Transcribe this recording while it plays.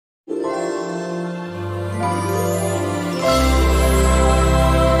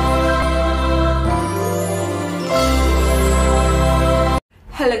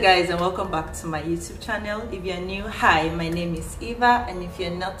Hello guys, and welcome back to my YouTube channel. If you're new, hi, my name is Eva, and if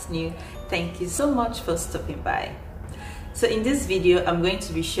you're not new, thank you so much for stopping by. So in this video, I'm going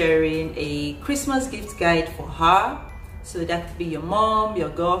to be sharing a Christmas gift guide for her. So that could be your mom, your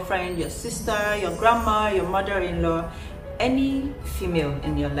girlfriend, your sister, your grandma, your mother-in-law, any female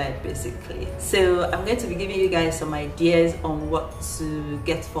in your life basically. So I'm going to be giving you guys some ideas on what to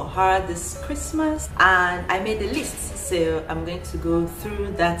get for her this Christmas, and I made a list, so I'm going to go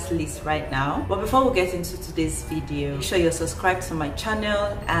through that list right now. But before we get into today's video, make sure you're subscribed to my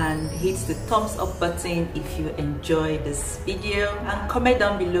channel and hit the thumbs up button if you enjoy this video, and comment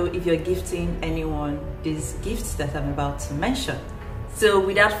down below if you're gifting anyone these gifts that I'm about to mention. So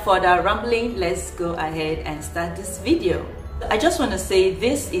without further rambling, let's go ahead and start this video. I just want to say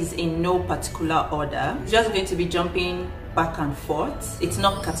this is in no particular order. It's just going to be jumping back and forth. It's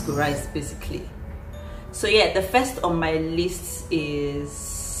not categorized basically. So yeah, the first on my list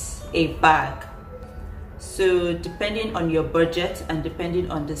is a bag. So depending on your budget and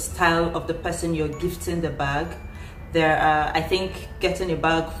depending on the style of the person you're gifting the bag, I think getting a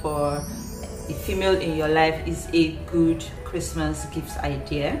bag for a female in your life is a good Christmas gift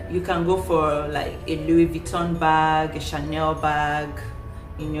idea. You can go for like a Louis Vuitton bag, a Chanel bag,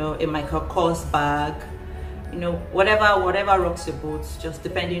 you know, a Michael Kors bag, you know, whatever rocks your boat, just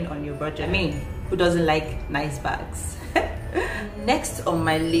depending on your budget. I mean, who doesn't like nice bags? Next on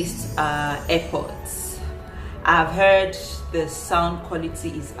my list are AirPods. I've heard the sound quality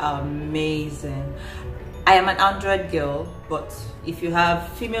is amazing. I am an Android girl, but if you have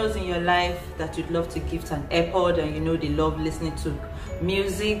females in your life that you'd love to gift an AirPod, and you know they love listening to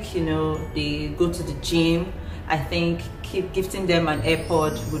music, you know they go to the gym, I think gifting them an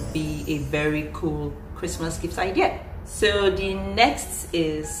AirPod would be a very cool Christmas gift idea. So the next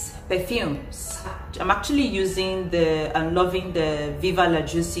is perfumes. I'm actually using and loving the Viva La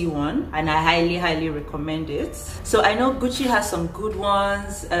Juicy one, and I highly recommend it. So I know Gucci has some good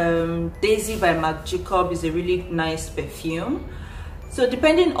ones. Daisy by Marc Jacob is a really nice perfume. So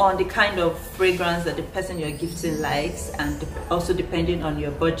depending on the kind of fragrance that the person you're gifting likes, and also depending on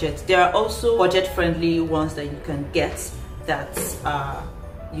your budget, there are also budget-friendly ones that you can get that are,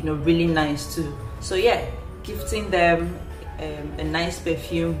 you know, really nice too. So yeah, gifting them a nice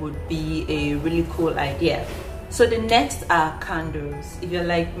perfume would be a really cool idea. So the next are candles. If you're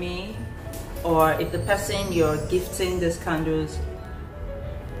like me, or if the person you're gifting these candles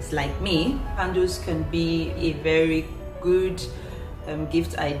is like me, candles can be a very good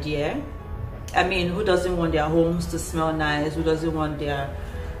gift idea. I mean, who doesn't want their homes to smell nice? Who doesn't want their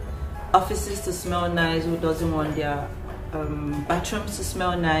offices to smell nice? Who doesn't want their bathrooms to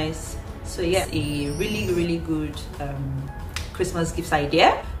smell nice? So yeah, a really good Christmas gift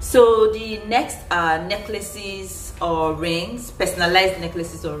idea. So the next are necklaces or rings, personalized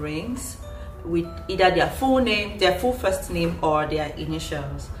necklaces or rings with either their full name, their full first name, or their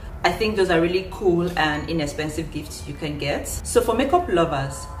initials. I think those are really cool and inexpensive gifts you can get. So for makeup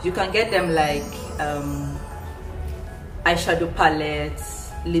lovers, you can get them like eyeshadow palettes,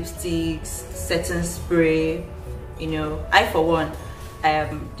 lipsticks, setting spray. You know, I for one,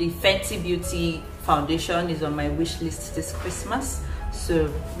 the Fenty Beauty foundation is on my wish list this Christmas. So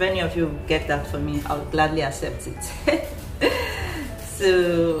if any of you get that for me, I'll gladly accept it.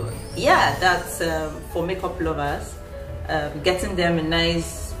 So yeah, that's for makeup lovers. Getting them a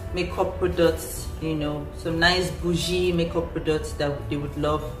nice makeup products, you know, some nice bougie makeup products that they would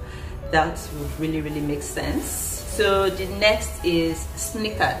love. That would really make sense. So the next is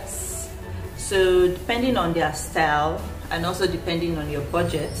sneakers. So depending on their style and also depending on your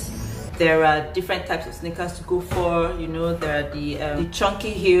budget, there are different types of sneakers to go for. You know, there are the chunky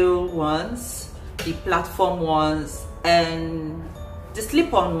heel ones, the platform ones, and the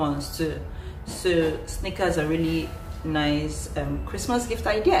slip-on ones too. So sneakers are really nice Christmas gift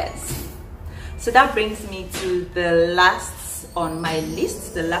ideas. So that brings me to the last on my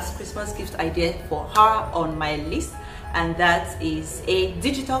list, the last Christmas gift idea for her on my list, and that is a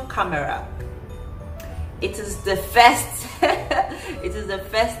digital camera. It is the first it is the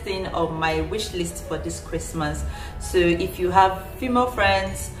first thing on my wish list for this Christmas. So if you have female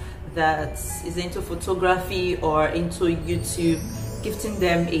friends that is into photography or into YouTube, gifting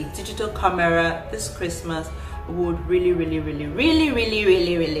them a digital camera this Christmas would really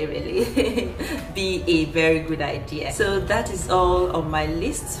be a very good idea. So that is all on my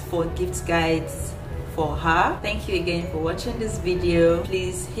list for gift guides for her. Thank you again for watching this video.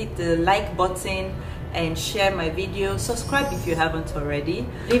 Please hit the like button and share my video. Subscribe if you haven't already.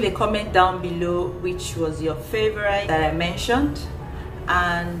 Leave a comment down below which was your favorite that I mentioned,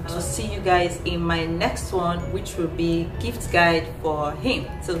 and I'll see you guys in my next one, which will be gift guide for him.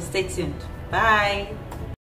 So stay tuned. Bye.